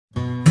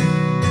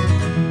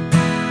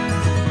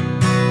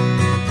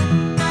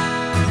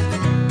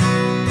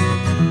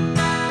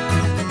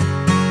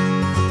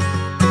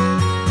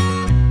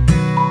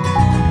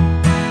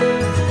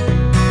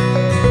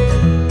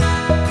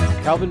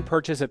Calvin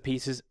purchases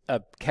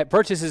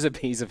a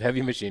piece of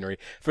heavy machinery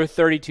for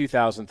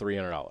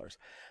 $32,300.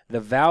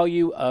 The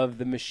value of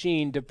the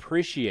machine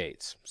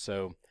depreciates,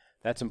 so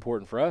that's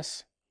important for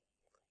us,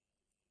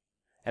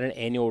 at an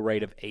annual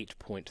rate of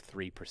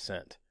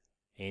 8.3%.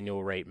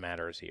 Annual rate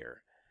matters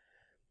here.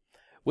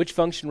 Which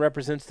function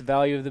represents the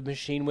value of the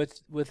machine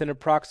with an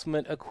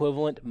approximate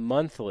equivalent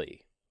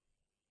monthly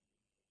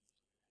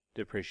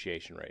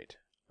depreciation rate?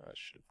 I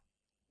should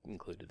have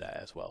included that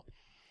as well.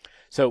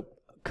 So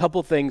a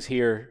couple things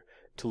here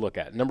to look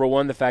at. Number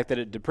one, the fact that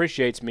it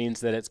depreciates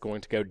means that it's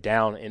going to go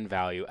down in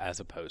value as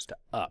opposed to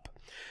up.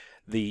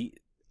 The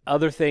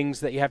other things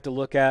that you have to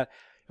look at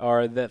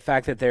are the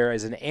fact that there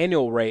is an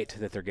annual rate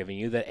that they're giving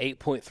you, that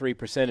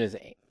 8.3% is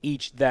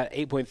that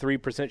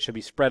 8.3% should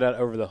be spread out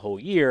over the whole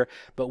year,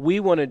 but we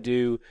want to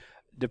do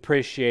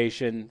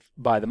depreciation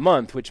by the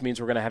month, which means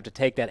we're going to have to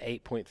take that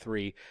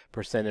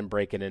 8.3% and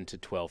break it into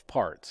 12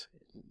 parts,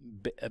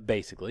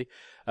 basically,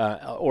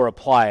 or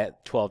apply it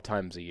 12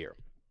 times a year.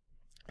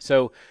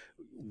 So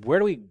where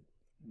do we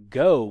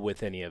go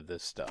with any of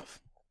this stuff?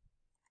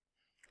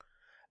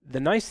 The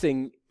nice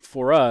thing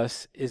for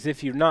us is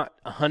if you're not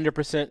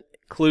 100%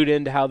 clued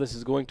into how this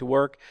is going to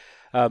work,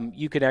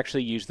 you can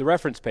actually use the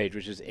reference page,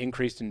 which is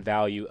increased in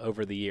value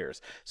over the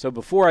years. So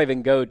before I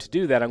even go to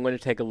do that, I'm going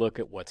to take a look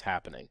at what's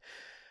happening.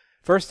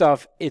 First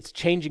off, it's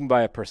changing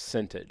by a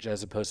percentage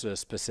as opposed to a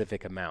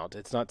specific amount.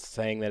 It's not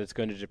saying that it's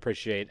going to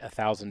depreciate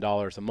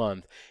 $1,000 a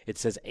month. It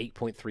says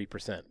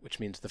 8.3%, which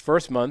means the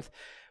first month,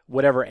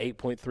 whatever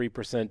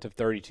 8.3% of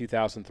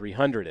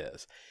 $32,300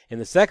 is. In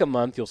the second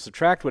month, you'll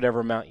subtract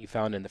whatever amount you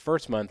found in the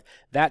first month.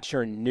 That's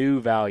your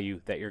new value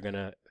that you're going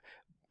to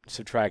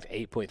subtract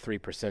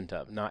 8.3%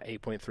 of, not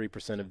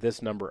 8.3% of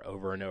this number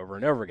over and over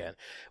and over again,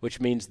 which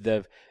means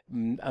the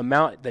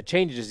amount that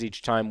changes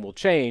each time will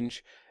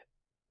change.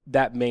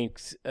 That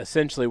means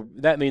essentially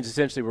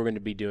we're going to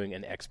be doing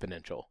an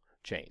exponential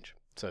change.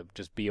 So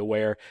just be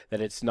aware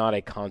that it's not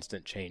a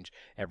constant change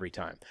every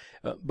time.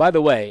 By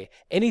the way,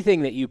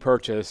 anything that you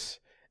purchase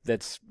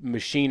that's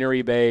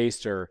machinery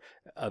based or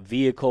a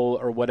vehicle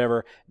or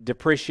whatever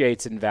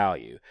depreciates in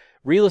value.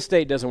 Real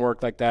estate doesn't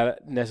work like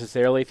that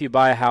necessarily. If you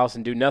buy a house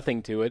and do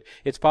nothing to it,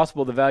 it's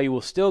possible the value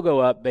will still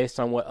go up based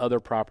on what other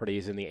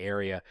properties in the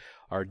area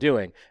are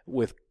doing.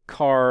 With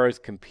cars,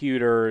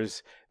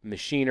 computers,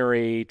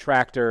 machinery,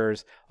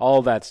 tractors,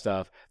 all that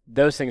stuff,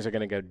 those things are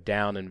going to go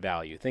down in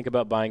value. Think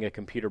about buying a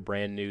computer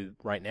brand new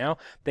right now.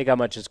 Think how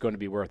much it's going to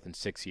be worth in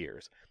 6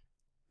 years.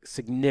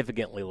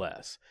 Significantly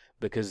less,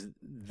 because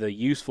the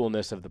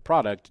usefulness of the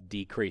product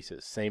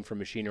decreases. Same for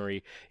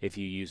machinery if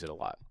you use it a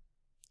lot.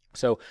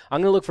 So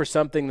I'm going to look for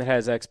something that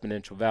has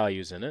exponential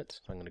values in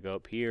it. So I'm going to go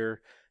up here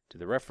to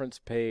the reference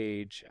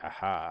page.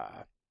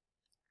 Aha.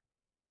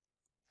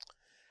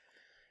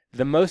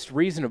 The most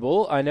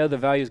reasonable, I know the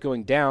value is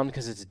going down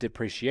because it's a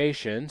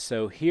depreciation.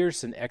 So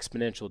here's an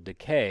exponential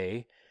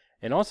decay.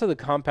 And also the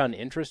compound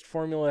interest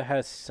formula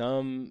has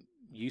some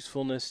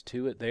usefulness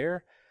to it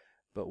there.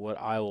 But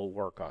what I will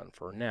work on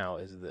for now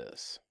is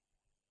this.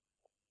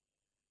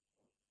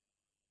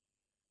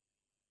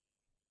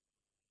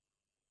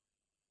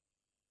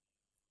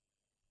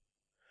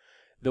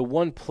 The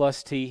 1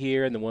 plus t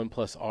here and the 1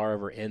 plus r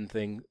over n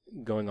thing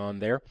going on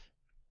there.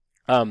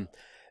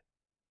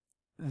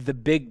 The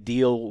big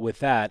deal with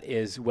that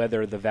is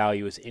whether the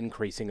value is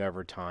increasing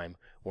over time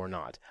or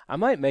not. I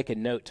might make a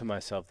note to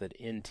myself that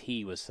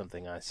nt was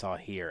something I saw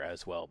here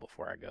as well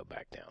before I go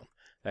back down.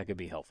 That could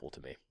be helpful to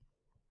me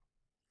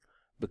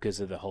because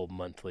of the whole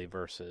monthly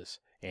versus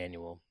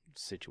annual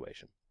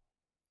situation.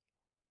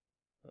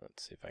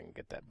 Let's see if I can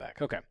get that back.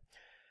 Okay.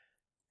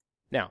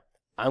 Now,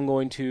 I'm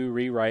going to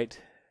rewrite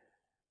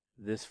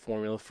this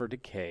formula for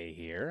decay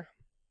here.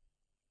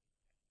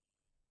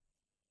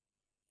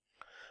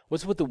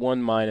 What's with the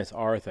 1 minus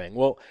r thing?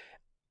 Well,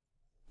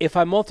 if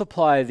I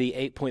multiply the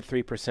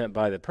 8.3%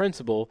 by the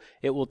principal,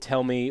 it will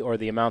tell me, or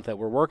the amount that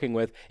we're working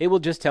with, it will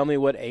just tell me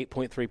what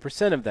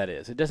 8.3% of that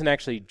is. It doesn't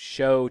actually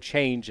show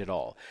change at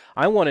all.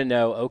 I want to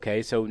know,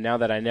 okay, so now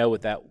that I know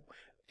what that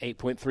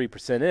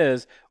 8.3%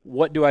 is,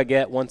 what do I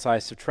get once I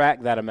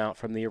subtract that amount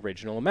from the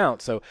original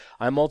amount? So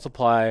I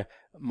multiply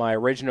my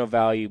original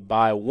value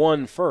by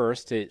 1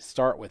 first to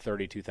start with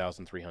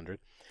 32,300,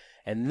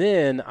 and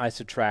then I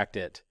subtract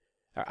it.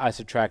 I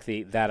subtract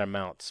that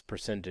amount's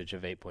percentage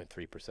of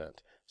 8.3%.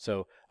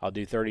 So I'll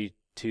do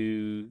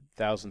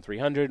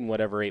 32,300 and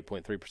whatever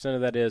 8.3%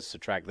 of that is,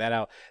 subtract that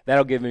out.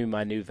 That'll give me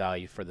my new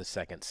value for the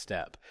second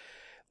step.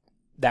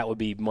 That would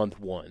be month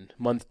 1.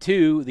 Month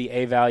 2, the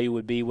A value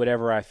would be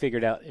whatever I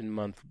figured out in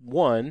month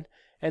 1,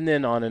 and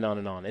then on and on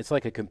and on. It's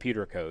like a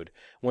computer code.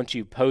 Once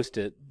you post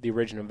it, the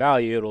original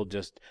value, it'll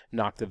just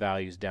knock the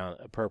values down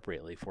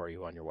appropriately for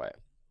you on your way.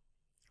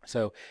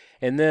 So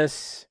in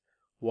this,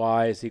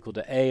 y is equal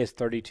to A is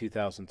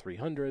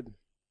 32,300.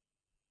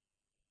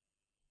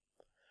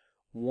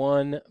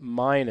 1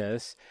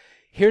 minus,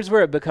 here's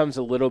where it becomes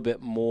a little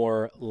bit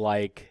more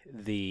like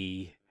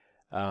the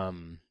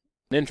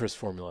interest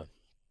formula.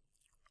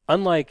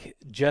 Unlike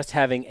just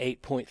having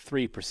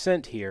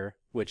 8.3% here,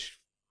 which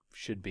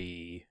should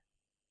be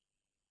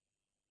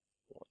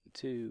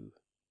to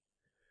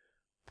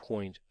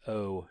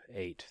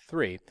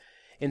 0.083.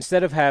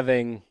 Instead of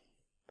having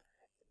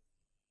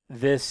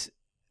this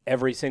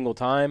every single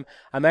time,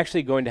 I'm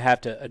actually going to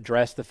have to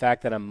address the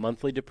fact that I'm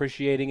monthly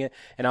depreciating it,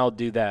 and I'll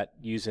do that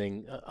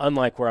using,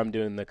 unlike where I'm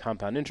doing the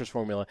compound interest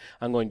formula,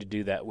 I'm going to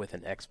do that with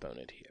an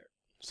exponent here.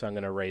 So I'm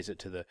going to raise it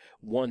to the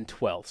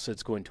 1/12, so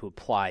it's going to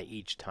apply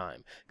each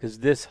time. Because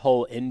this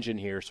whole engine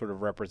here sort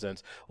of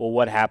represents, well,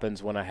 what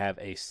happens when I have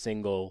a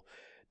single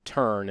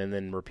turn and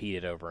then repeat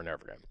it over and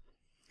over again.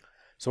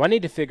 So I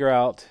need to figure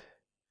out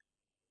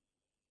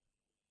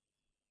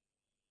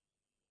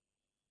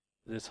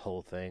this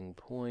whole thing,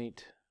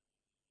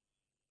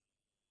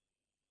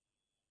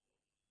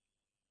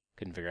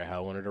 couldn't figure out how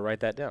I wanted to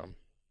write that down.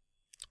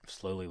 I'm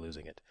slowly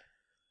losing it.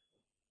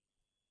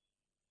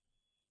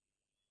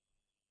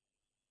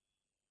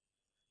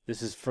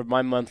 This is for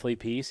my monthly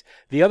piece.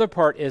 The other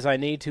part is I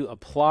need to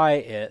apply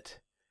it,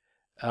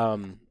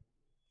 the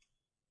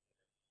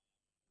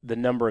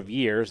number of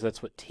years.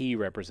 That's what T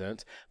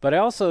represents. But I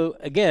also,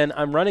 again,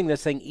 I'm running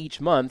this thing each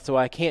month, so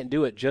I can't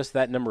do it just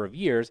that number of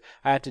years.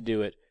 I have to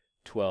do it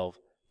 12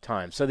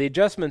 times. So the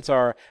adjustments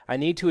are, I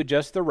need to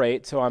adjust the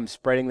rate, so I'm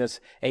spreading this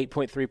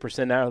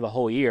 8.3% out of the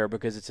whole year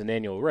because it's an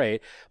annual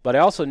rate, but I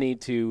also need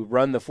to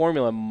run the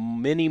formula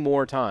many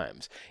more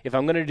times. If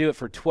I'm going to do it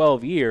for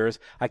 12 years,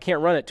 I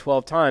can't run it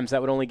 12 times. That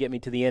would only get me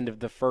to the end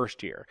of the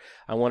first year.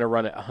 I want to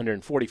run it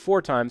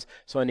 144 times,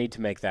 so I need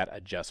to make that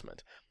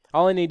adjustment.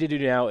 All I need to do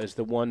now is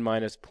the 1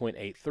 minus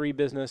 0.83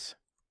 business,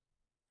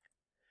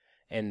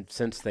 and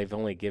since they've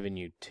only given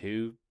you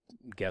 2,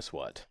 guess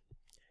what?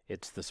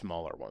 It's the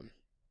smaller one.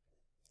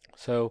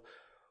 So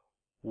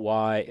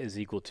y is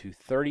equal to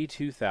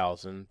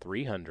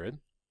 32,300,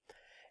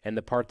 and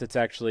the part that's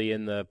actually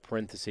in the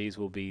parentheses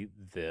will be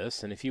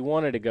this. And if you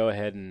wanted to go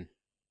ahead and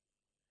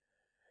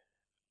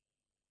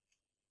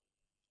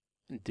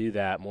do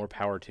that, more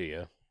power to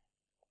you.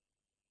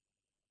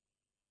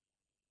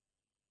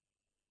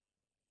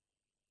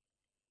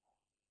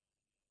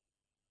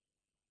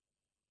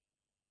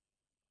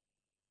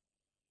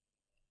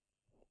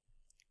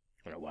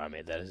 I don't know why I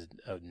made that as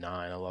a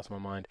 9. I lost my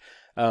mind.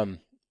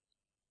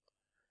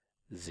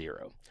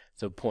 0.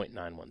 So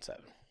 0.917.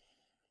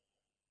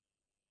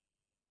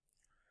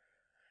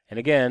 And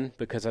again,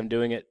 because I'm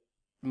doing it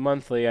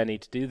monthly, I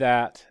need to do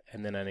that,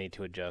 and then I need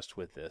to adjust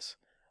with this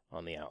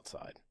on the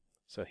outside.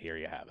 So here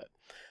you have it.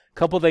 A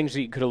couple things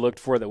that you could have looked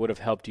for that would have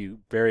helped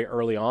you very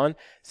early on.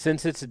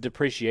 Since it's a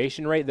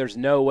depreciation rate, there's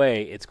no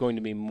way it's going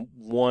to be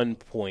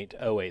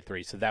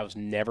 1.083, so that was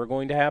never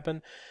going to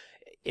happen.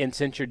 And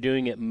since you're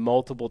doing it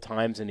multiple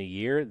times in a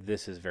year,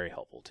 this is very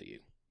helpful to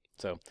you.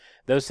 So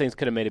those things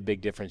could have made a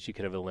big difference. You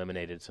could have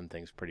eliminated some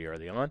things pretty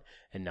early on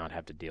and not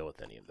have to deal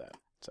with any of that.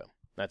 So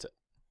that's it.